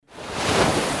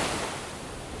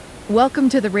Welcome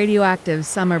to the Radioactive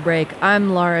Summer Break.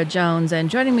 I'm Laura Jones, and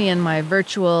joining me in my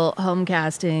virtual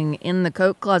homecasting in the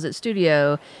Coat Closet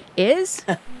studio is...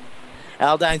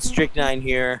 Aldine Strychnine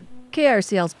here.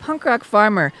 KRCL's Punk Rock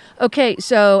Farmer. Okay,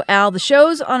 so Al, the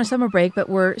show's on a summer break, but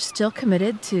we're still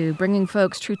committed to bringing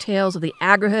folks true tales of the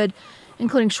Agrihood,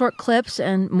 including short clips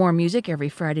and more music every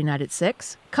Friday night at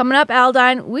 6. Coming up,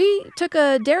 Aldine, we took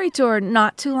a dairy tour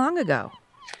not too long ago.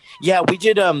 Yeah, we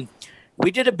did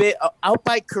a bit out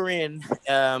by Corinne,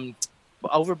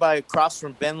 over by across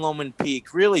from Ben Lomond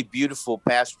Peak. Really beautiful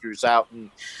pastures out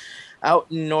in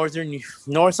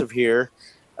north of here.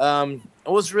 It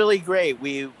was really great.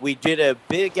 We did a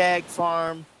big ag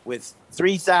farm with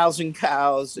 3,000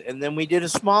 cows, and then we did a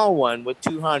small one with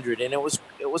 200, and it was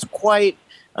quite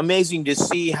amazing to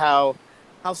see how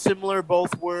similar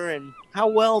both were and how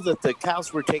well that the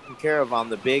cows were taken care of on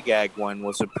the big ag one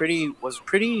was a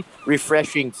pretty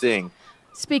refreshing thing.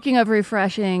 Speaking of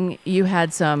refreshing, you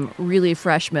had some really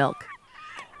fresh milk.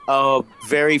 Oh,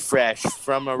 very fresh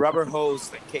from a rubber hose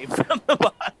that came from the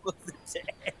bottom of the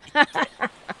tank.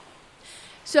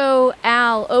 So,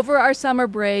 Al, over our summer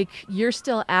break, you're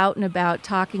still out and about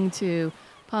talking to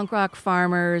punk rock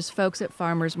farmers, folks at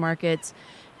farmers markets.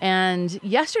 And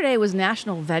yesterday was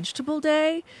National Vegetable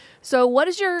Day. So what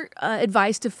is your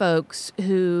advice to folks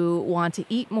who want to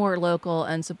eat more local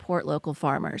and support local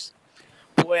farmers?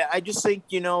 Boy, I just think,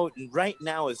 right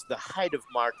now is the height of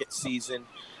market season.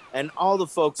 And all the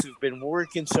folks who've been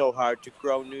working so hard to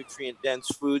grow nutrient-dense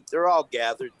food, they're all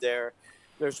gathered there.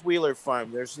 There's Wheeler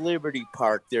Farm, there's Liberty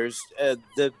Park, there's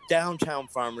the downtown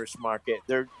farmers market.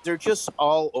 They're just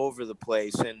all over the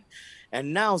place,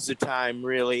 and now's the time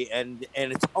really, and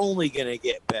it's only gonna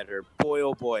get better. Boy,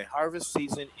 oh boy, harvest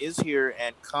season is here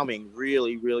and coming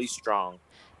really, really strong.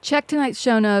 Check tonight's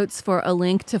show notes for a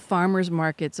link to farmers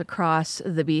markets across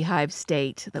the Beehive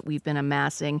State that we've been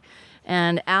amassing.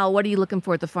 And Al, what are you looking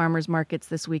for at the farmers markets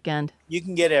this weekend? You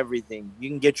can get everything. You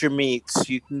can get your meats.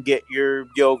 You can get your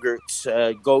yogurts,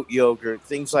 goat yogurt,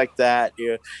 things like that.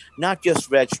 Not just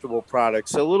vegetable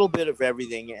products, a little bit of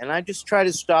everything. And I just try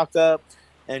to stock up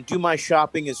and do my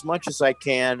shopping as much as I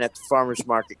can at the farmers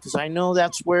market because I know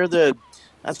that's where the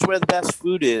best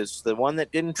food is. The one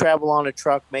that didn't travel on a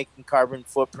truck, making carbon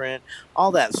footprint,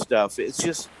 all that stuff. It's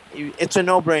a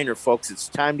no-brainer, folks. It's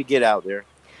time to get out there.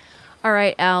 All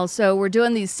right, Al, so we're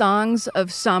doing these songs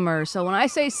of summer. So when I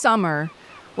say summer,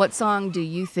 what song do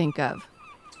you think of?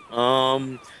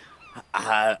 I'm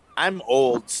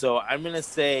old, so I'm going to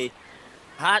say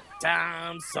Hot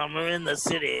Time, Summer in the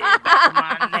City.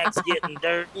 Back of my neck's getting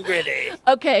dirt and gritty.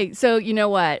 Okay, so you know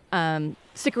what?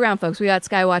 Stick around, folks. We got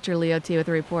Skywatcher Leo T with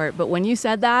a report. But when you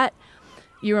said that,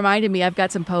 you reminded me I've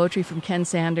got some poetry from Ken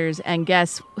Sanders, and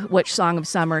guess which song of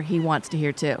summer he wants to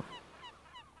hear too.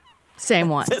 Same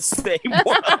one. The same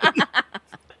one.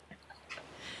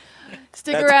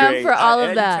 Stick around great. For all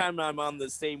of that. Anytime I'm on the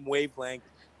same wavelength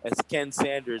as Ken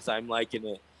Sanders, I'm liking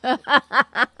it.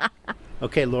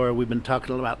 Okay, Laura, we've been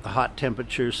talking about the hot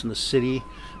temperatures in the city,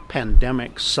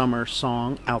 pandemic summer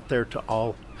song out there to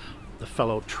all the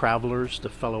fellow travelers, the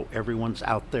fellow everyone's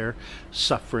out there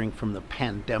suffering from the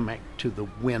pandemic, to the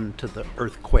wind, to the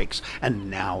earthquakes, and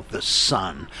now the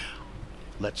sun.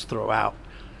 Let's throw out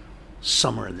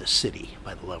Summer in the City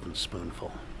by the Lovin'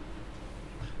 Spoonful.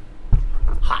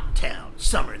 Hot town,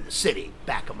 summer in the city,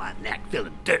 back of my neck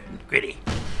feeling dirt and gritty.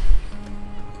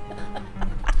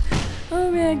 Oh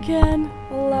man, Ken,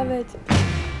 love it.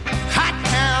 Hot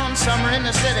town, summer in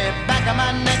the city, back of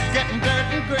my neck getting dirt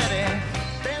and gritty.